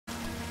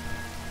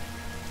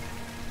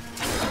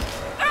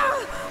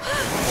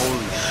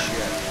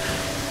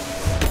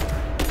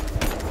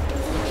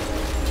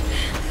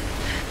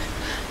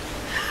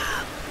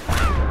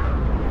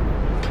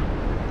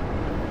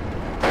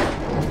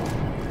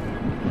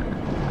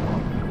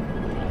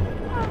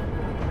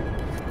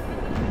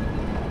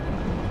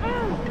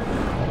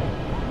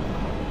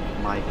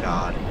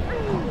god.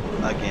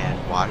 Again,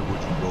 why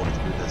would you go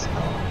through this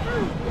hell?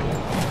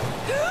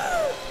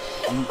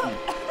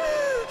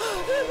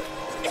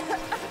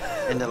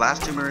 In the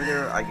last Tomb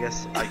Raider, I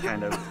guess I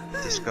kind of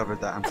discovered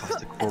that I'm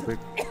claustrophobic.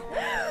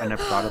 I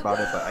never thought about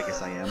it, but I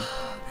guess I am.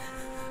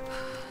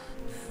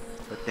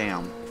 But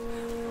damn.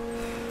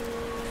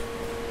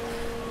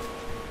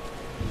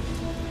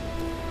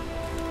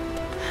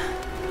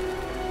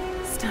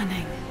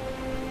 Stunning.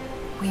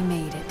 We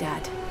made it,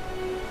 Dad.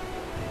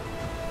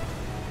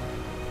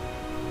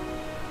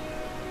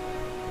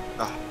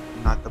 Oh,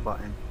 not the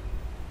button.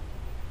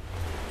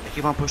 I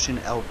keep on pushing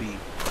LB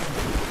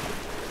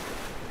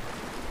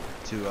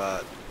to do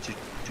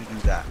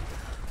that.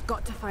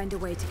 Got to find a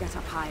way to get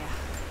up higher.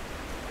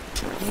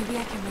 Maybe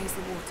I can raise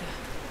the water.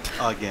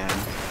 Again.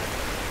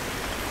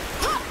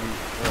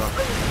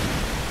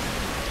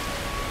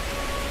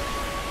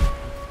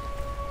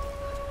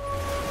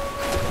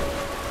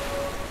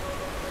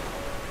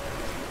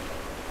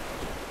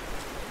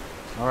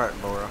 Alright,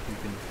 Laura, you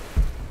can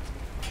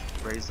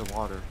raise the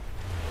water.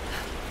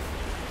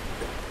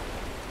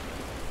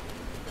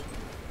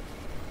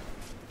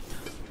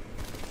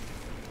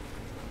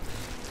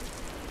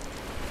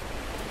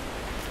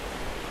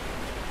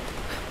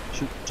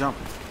 Shoot, jump.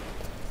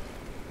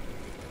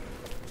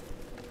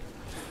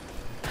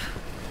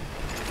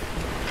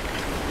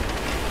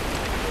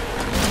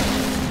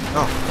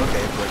 Oh,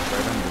 okay, it breaks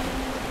right under.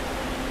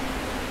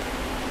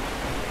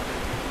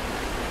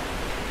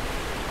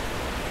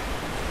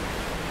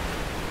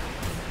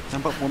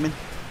 Jump up, woman.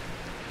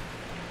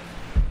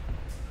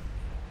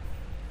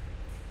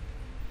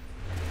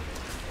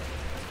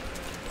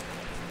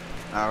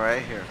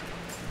 Alright, here.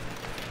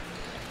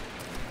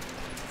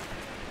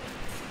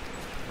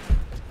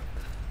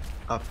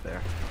 Up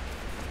there.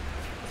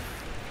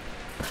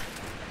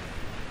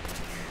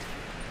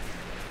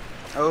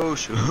 Oh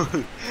shoot.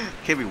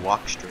 Can't be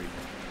walk straight.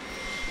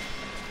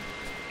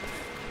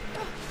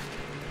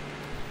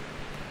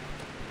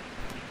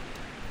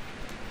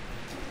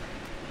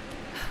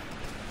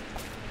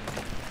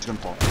 It's gonna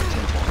fall. It's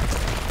gonna fall.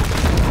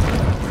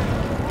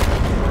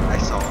 I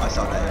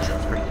saw that as a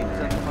freaking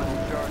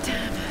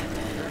Damn.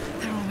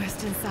 They're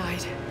almost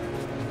inside.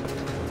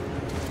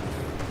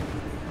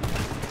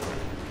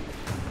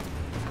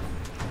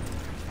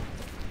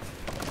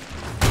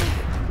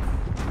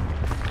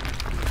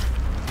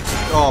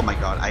 Oh my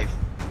god, I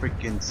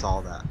freaking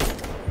saw that.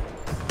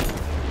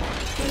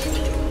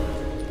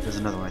 There's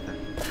another one right there.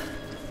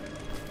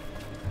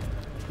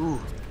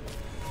 Ooh.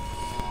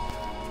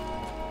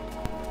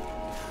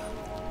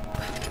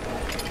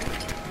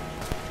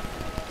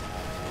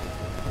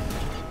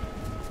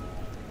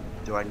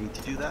 Do I need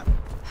to do that?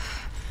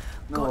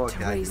 No, Got to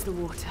okay. raise the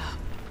water.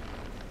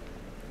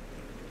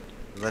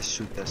 Let's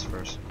shoot this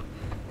first.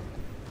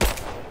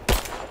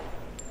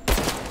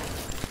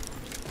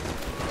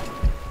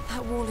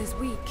 That wall is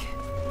weak.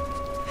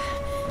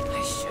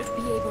 I should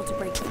be able to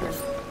break through.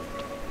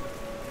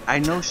 I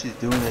know she's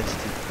doing this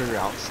to clear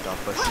out stuff,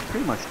 but she's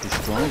pretty much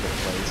destroying the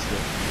place.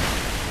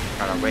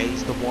 Gotta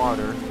raise the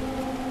water.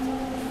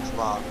 It's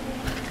locked.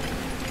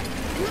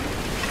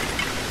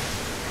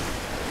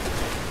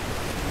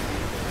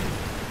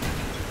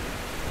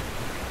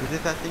 Where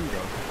did that thing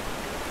go?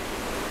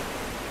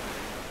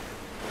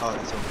 Oh,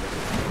 it's over there.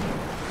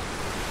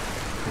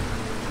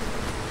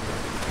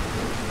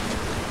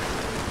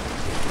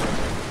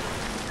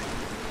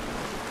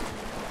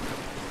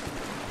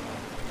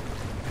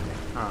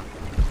 Huh.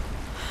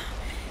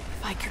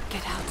 If I could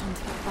get out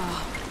onto the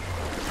bar.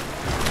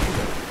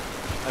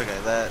 Okay,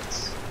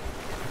 let's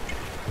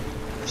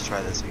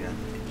try this again.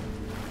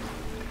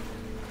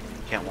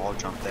 Can't wall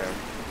jump there.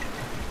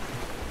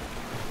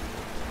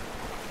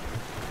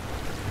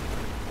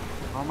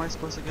 How am I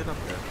supposed to get up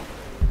there?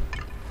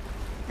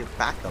 Get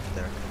back up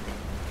there.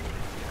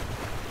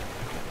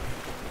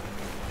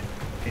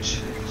 Can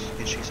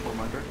she swim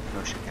under?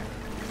 No, she can't.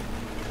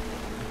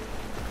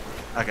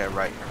 Okay,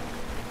 right here.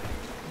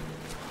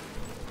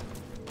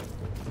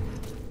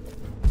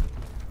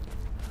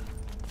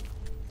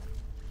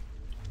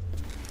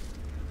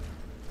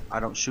 I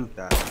don't shoot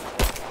that.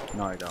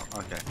 No, I don't.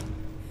 Okay.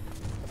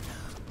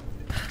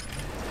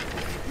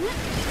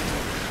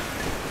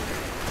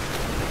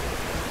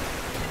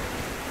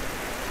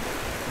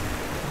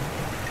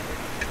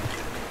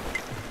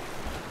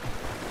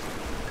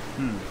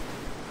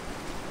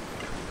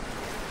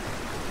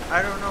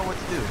 I don't know what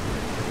to do.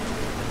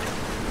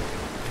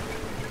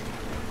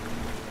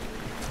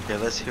 Okay,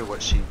 let's hear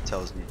what she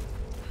tells me.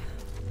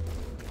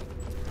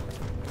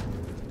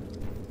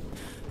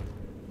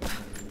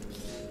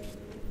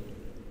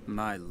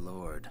 My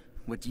lord,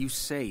 what you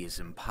say is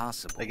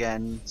impossible.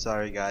 Again,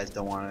 sorry guys,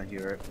 don't want to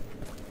hear it.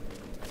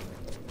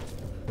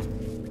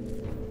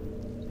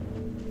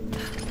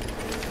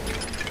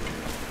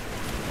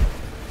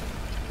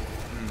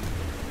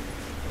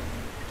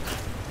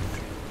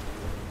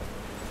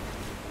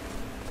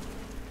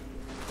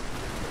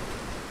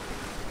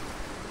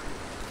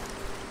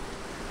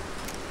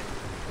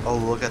 Oh,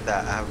 look at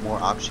that. I have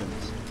more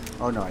options.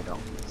 Oh, no, I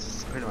don't.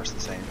 It's pretty much the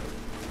same.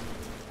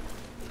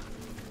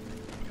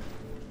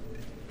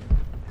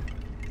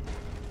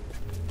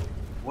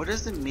 What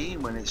does it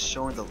mean when it's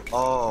showing the...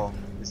 Oh,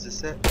 is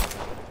this it?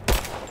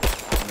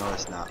 No,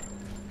 it's not.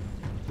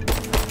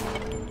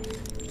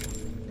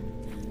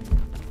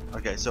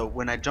 Okay, so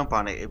when I jump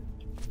on it, it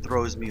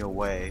throws me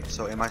away.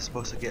 So am I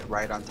supposed to get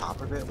right on top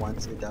of it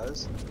once it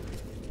does?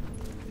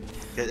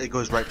 It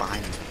goes right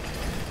behind me.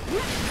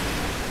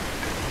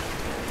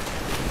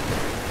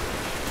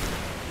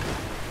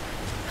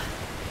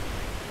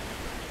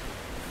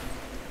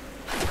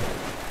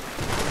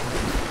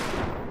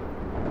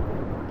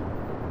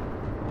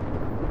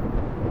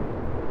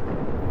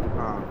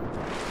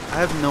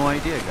 I have no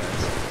idea,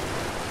 guys.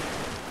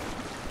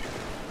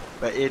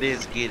 But it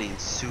is getting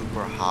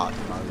super hot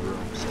in my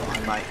room, so I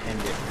might end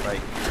it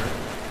right here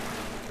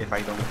if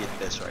I don't get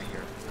this right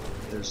here.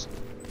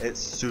 It's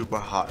super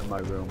hot in my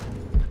room.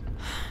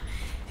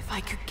 If I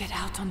could get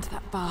out onto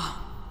that bar.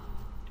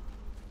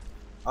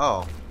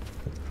 Oh,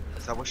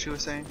 is that what she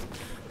was saying?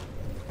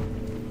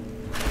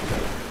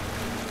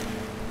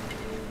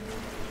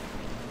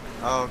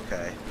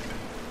 Okay,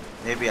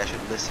 maybe I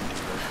should listen to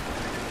her.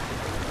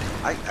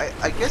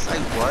 I guess I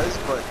was,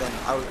 but then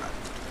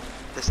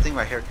this thing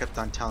right here kept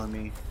on telling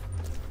me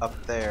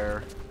up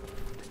there.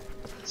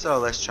 So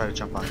let's try to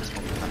jump on this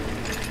one more time.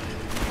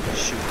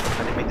 Shoot,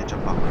 I didn't make the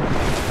jump off.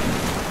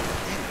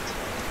 Damn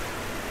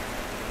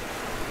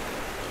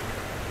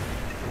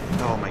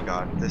it. Oh my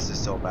god, this is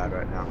so bad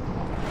right now.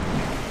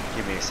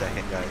 Give me a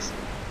second, guys.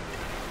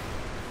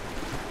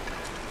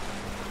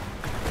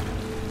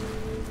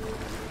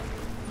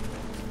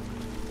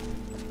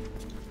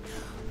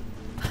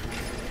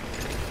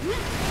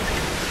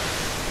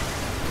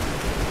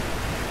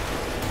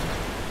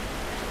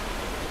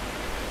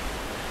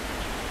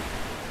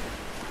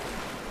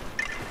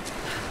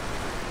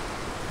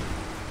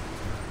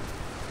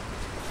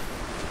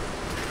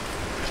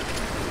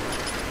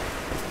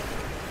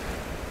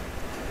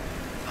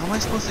 How am I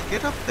supposed to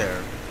get up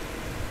there?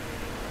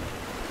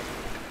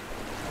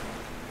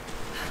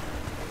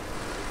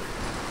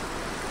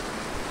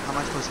 How am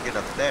I supposed to get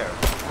up there?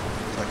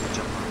 So I can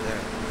jump on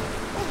there.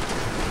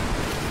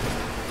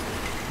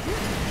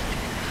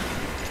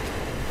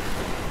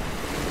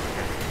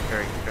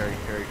 Okay,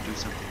 hurry, do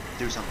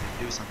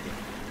something.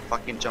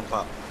 Fucking jump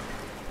up.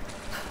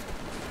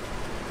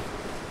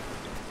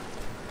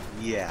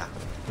 Yeah.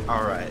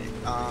 Alright,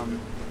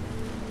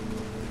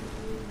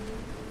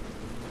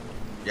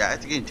 yeah,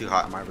 it's getting too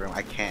hot in my room.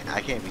 I can't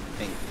even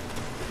think.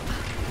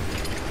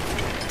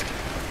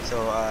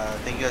 So,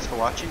 thank you guys for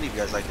watching. If you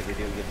guys liked the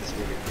video, give this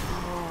video.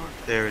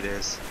 There it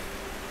is.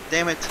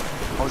 Damn it!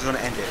 I was gonna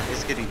end it.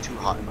 It's getting too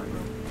hot in my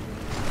room.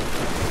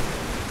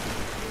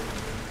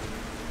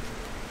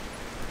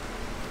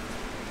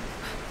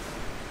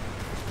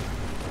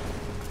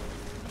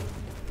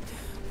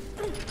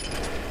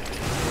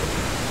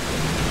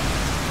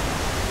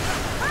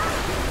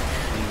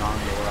 Hang on,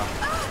 Laura.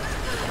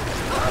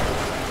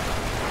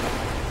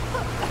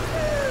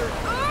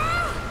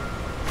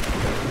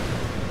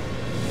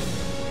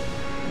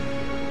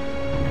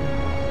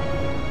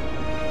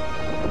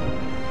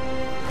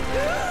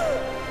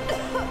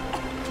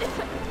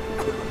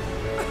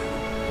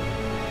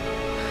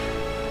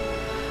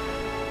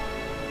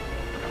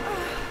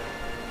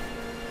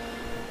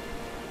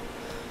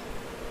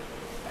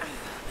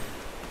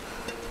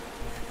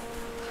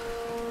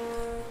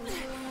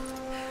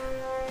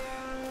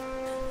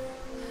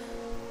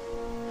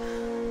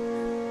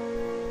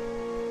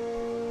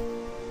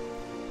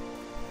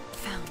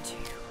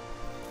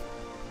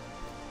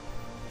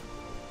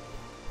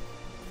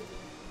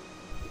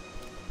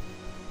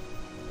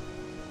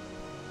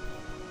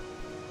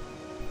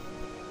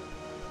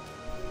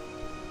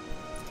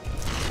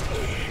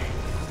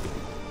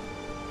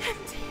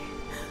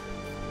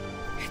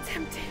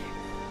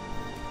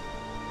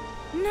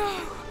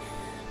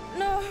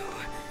 No!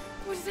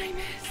 What did I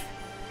miss?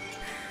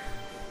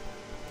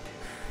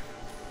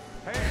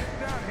 Hey,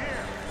 down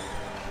here!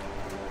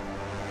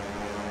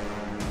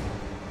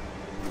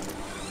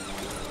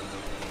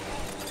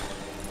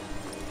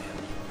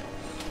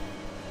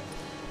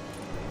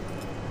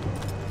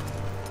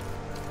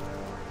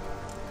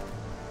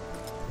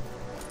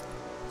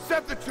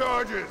 Set the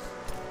charges!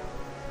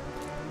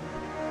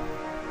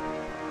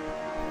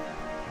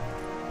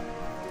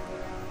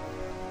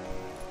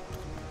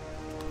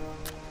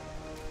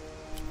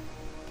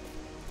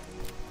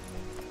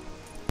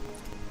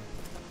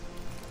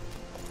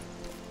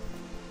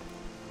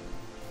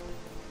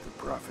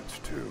 Prophet's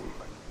tomb.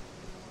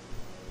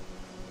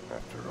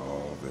 After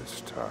all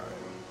this time.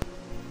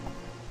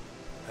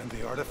 And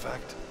the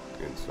artifact?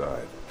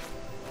 Inside.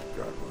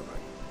 God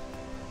willing.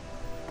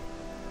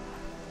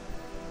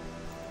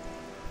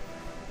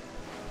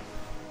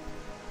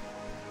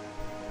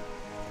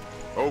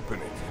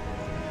 Open it.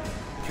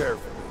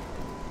 Carefully.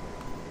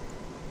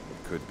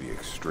 It could be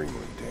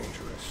extremely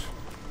dangerous.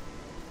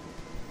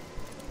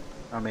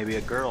 Or maybe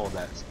a girl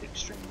that's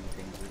extremely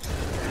dangerous.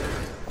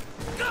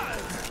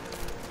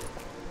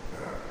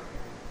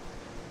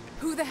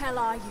 Who the hell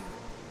are you?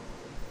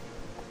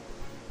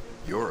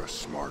 You're a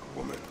smart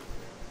woman.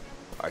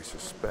 I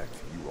suspect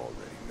you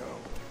already know.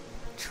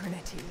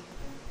 Trinity.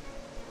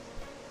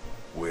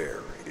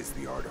 Where is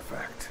the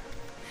artifact?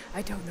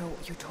 I don't know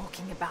what you're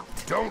talking about.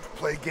 Don't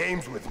play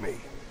games with me!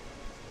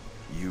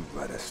 You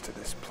led us to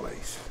this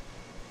place.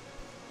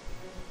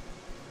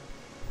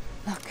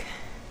 Look,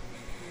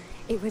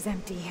 it was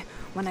empty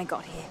when I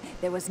got here.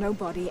 There was no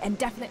body and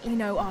definitely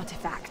no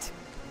artifact.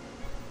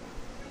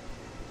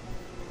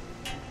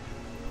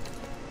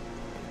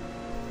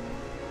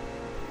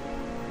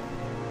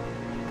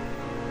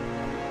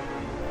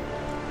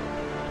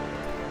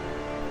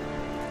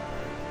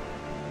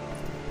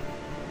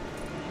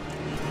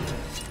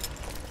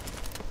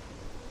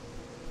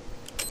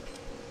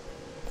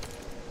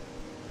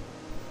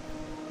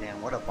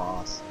 Damn, what a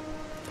boss.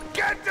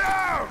 Get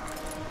down!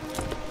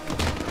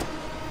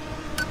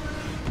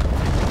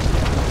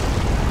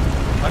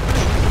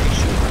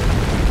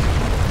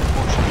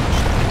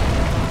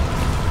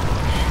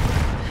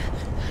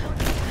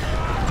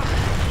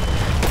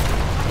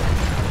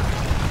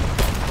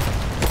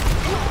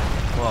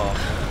 Well,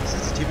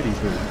 sensitivity is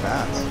really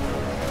fast.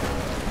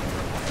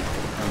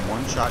 And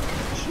one shot,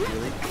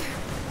 really?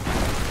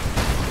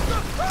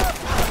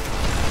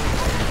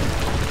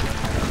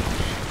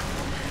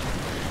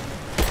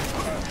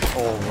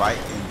 Oh, right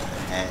in the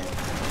head.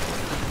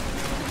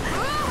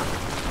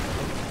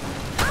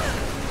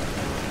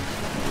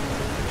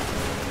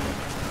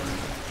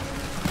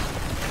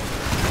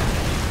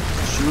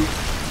 Shoot!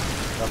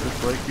 Stop it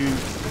breaking.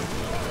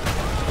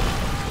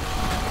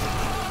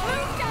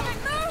 Move, damn it,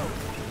 move!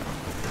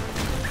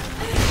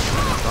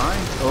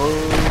 Fine. Oh.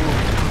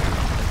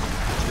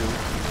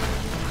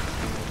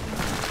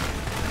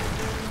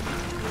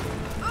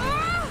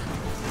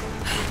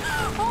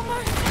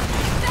 Almost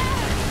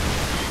there!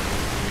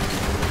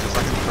 Just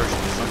like in the first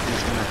one,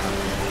 something's gonna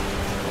happen.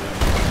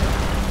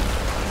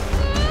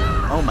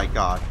 Oh my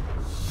god.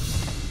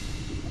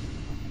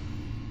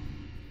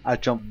 I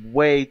jumped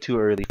way too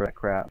early for that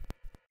crap.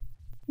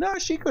 No,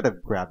 she could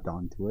have grabbed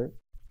onto it.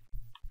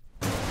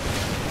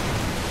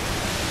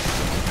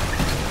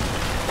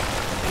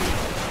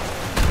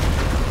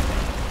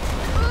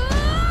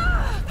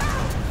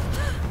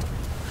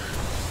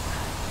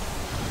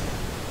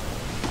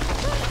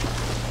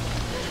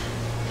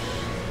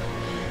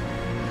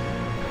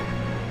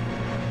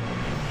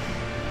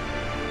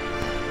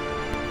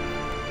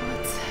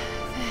 What's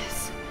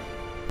this?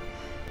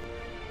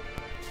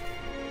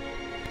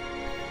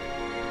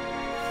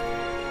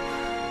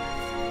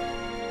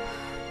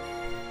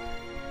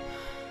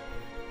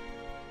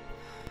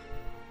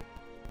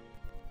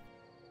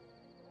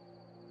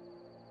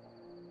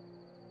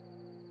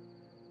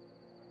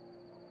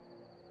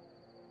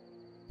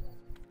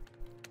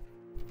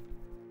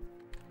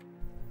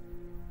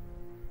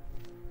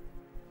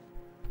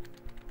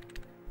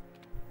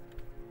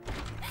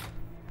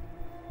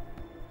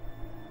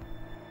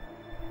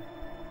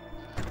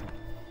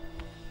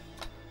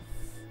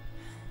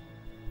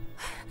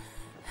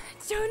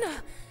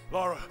 Jonah!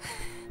 Lara,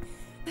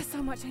 There's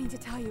so much I need to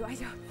tell you. I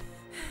don't...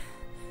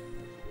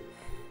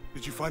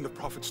 did you find the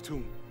Prophet's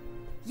tomb?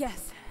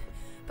 Yes,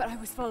 but I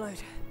was followed.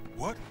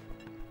 What?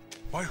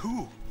 By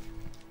who?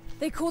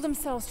 They call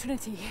themselves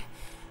Trinity.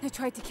 They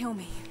tried to kill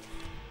me.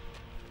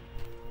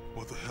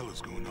 What the hell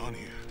is going on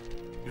here?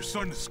 You're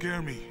starting to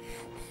scare me.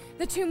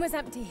 The tomb was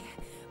empty,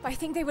 but I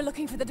think they were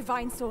looking for the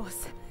divine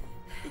source.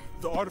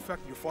 The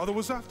artifact your father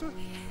was after?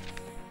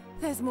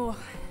 There's more.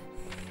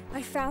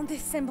 I found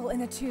this symbol in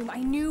the tomb. I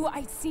knew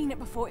I'd seen it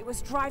before. It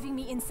was driving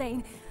me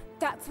insane.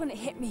 That's when it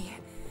hit me.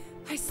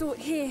 I saw it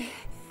here,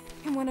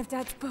 in one of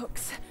Dad's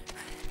books.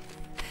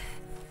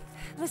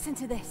 Listen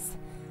to this.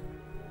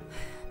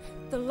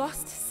 The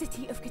lost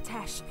city of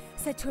Kitezh,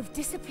 said to have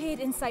disappeared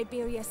in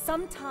Siberia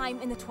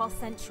sometime in the 12th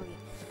century.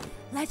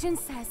 Legend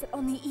says that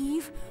on the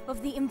eve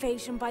of the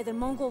invasion by the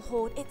Mongol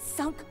horde, it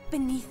sunk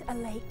beneath a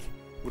lake.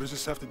 What does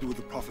this have to do with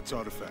the Prophet's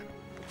artifact?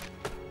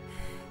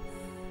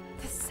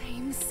 The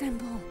same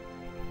symbol.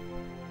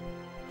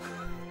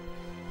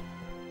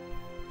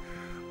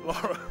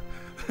 Lara,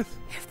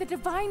 If the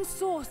divine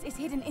source is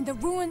hidden in the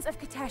ruins of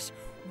Kitezh,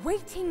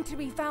 waiting to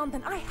be found,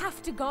 then I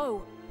have to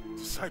go.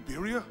 to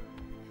Siberia?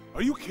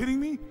 Are you kidding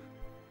me?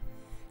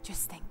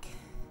 Just think.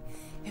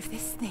 If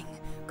this thing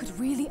could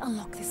really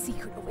unlock the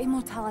secret of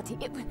immortality,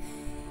 it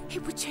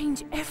would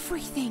change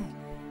everything.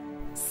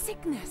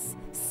 Sickness,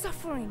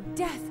 suffering,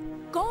 death,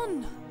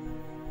 gone.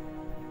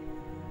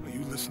 Are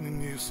you listening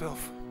to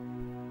yourself?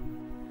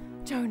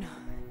 Jonah,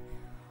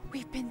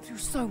 we've been through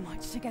so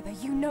much together.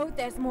 You know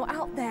there's more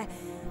out there.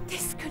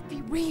 This could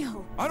be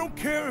real. I don't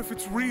care if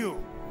it's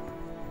real.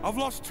 I've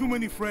lost too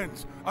many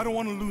friends. I don't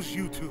want to lose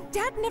you too.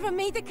 Dad never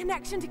made the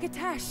connection to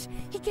Kitezh.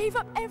 He gave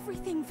up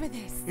everything for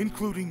this.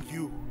 Including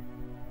you.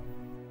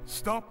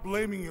 Stop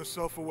blaming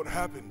yourself for what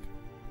happened.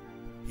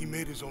 He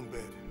made his own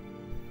bed.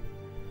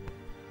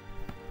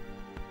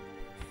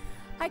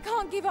 I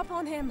can't give up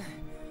on him.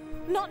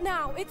 Not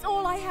now. It's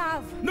all I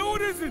have. No,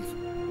 it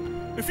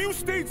isn't! If you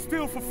stayed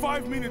still for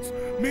 5 minutes,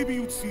 maybe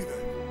you'd see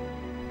that.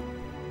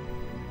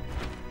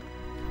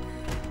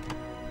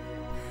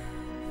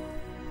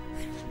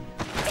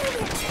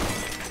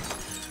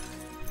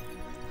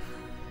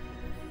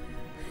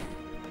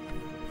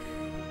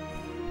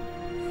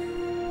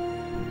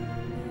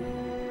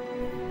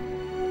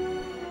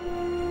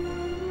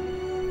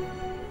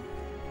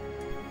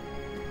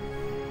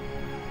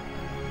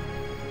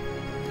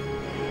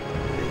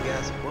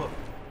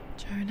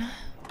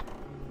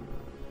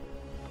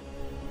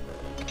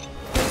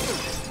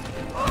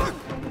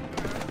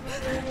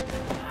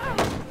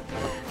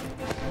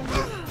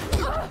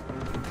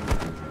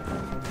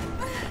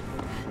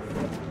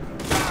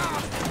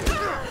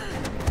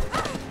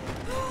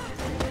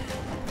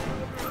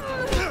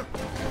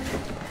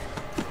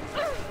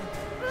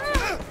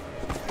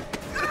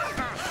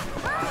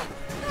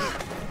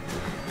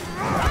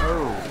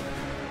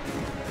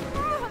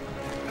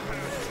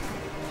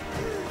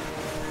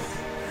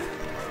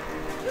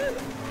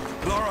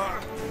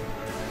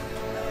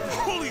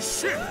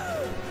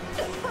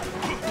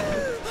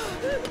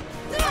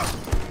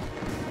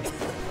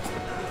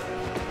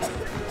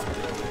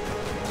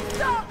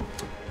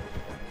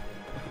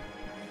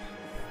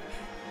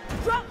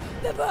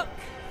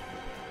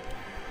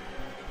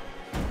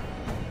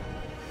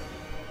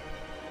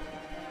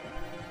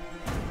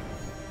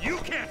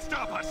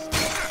 stop us!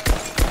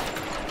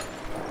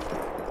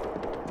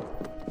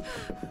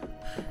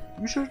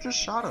 You should have just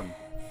shot him.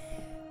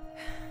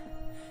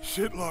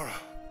 Shit, Lara.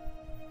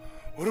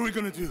 What are we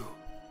gonna do?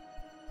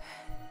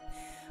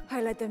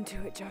 I led them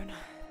to it, Jonah.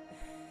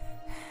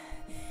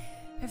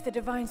 If the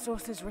divine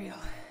source is real,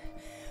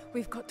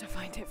 we've got to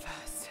find it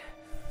first.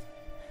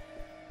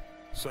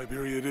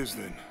 Siberia it is,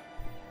 then.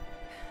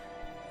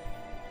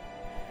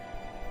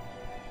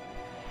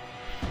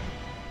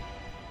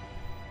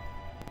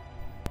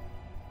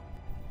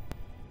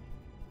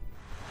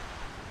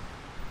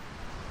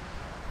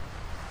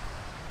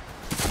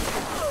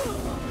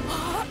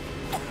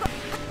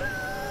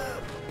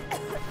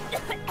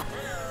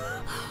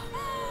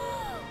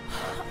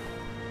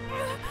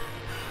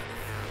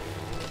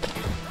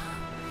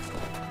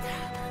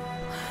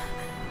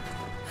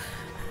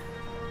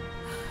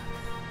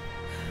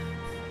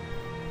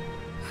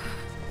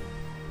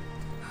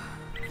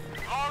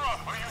 Lara,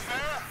 are you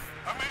there?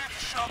 I made it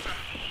to shelter.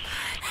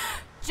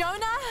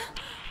 Jonah?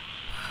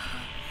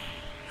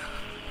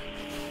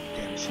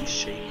 Damn, she's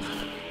shaking.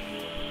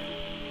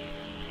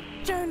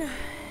 Jonah,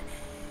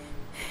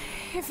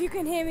 if you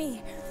can hear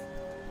me,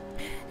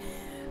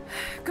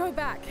 go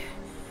back.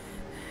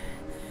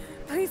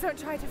 Please don't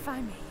try to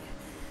find me.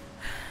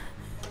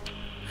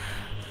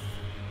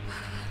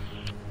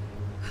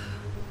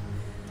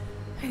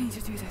 I need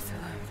to do this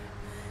alone.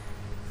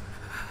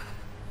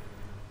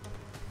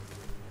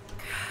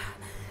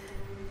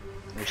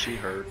 Is she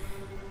hurt?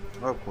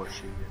 Oh, of course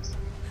she is.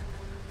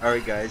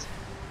 Alright guys.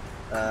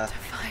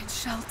 Find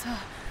shelter.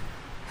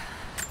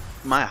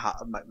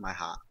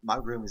 My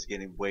room is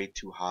getting way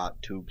too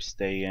hot to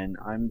stay in.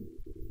 I'm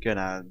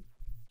gonna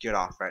get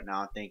off right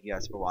now. Thank you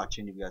guys for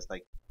watching. If you guys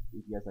like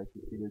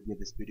this video, give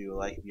this video a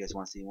like. If you guys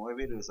want to see more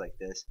videos like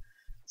this,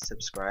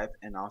 subscribe,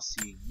 and I'll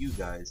see you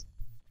guys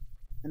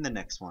in the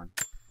next one.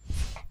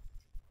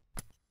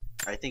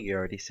 I think you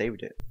already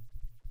saved it.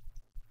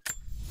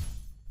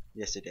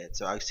 Yes, it did.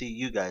 So I'll see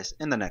you guys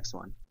in the next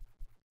one.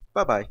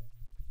 Bye bye.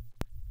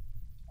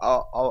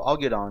 I'll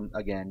get on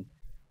again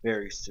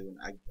very soon.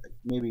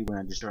 Maybe when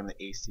I just turn the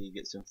AC,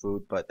 get some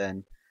food, but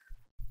then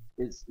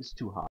it's too hot.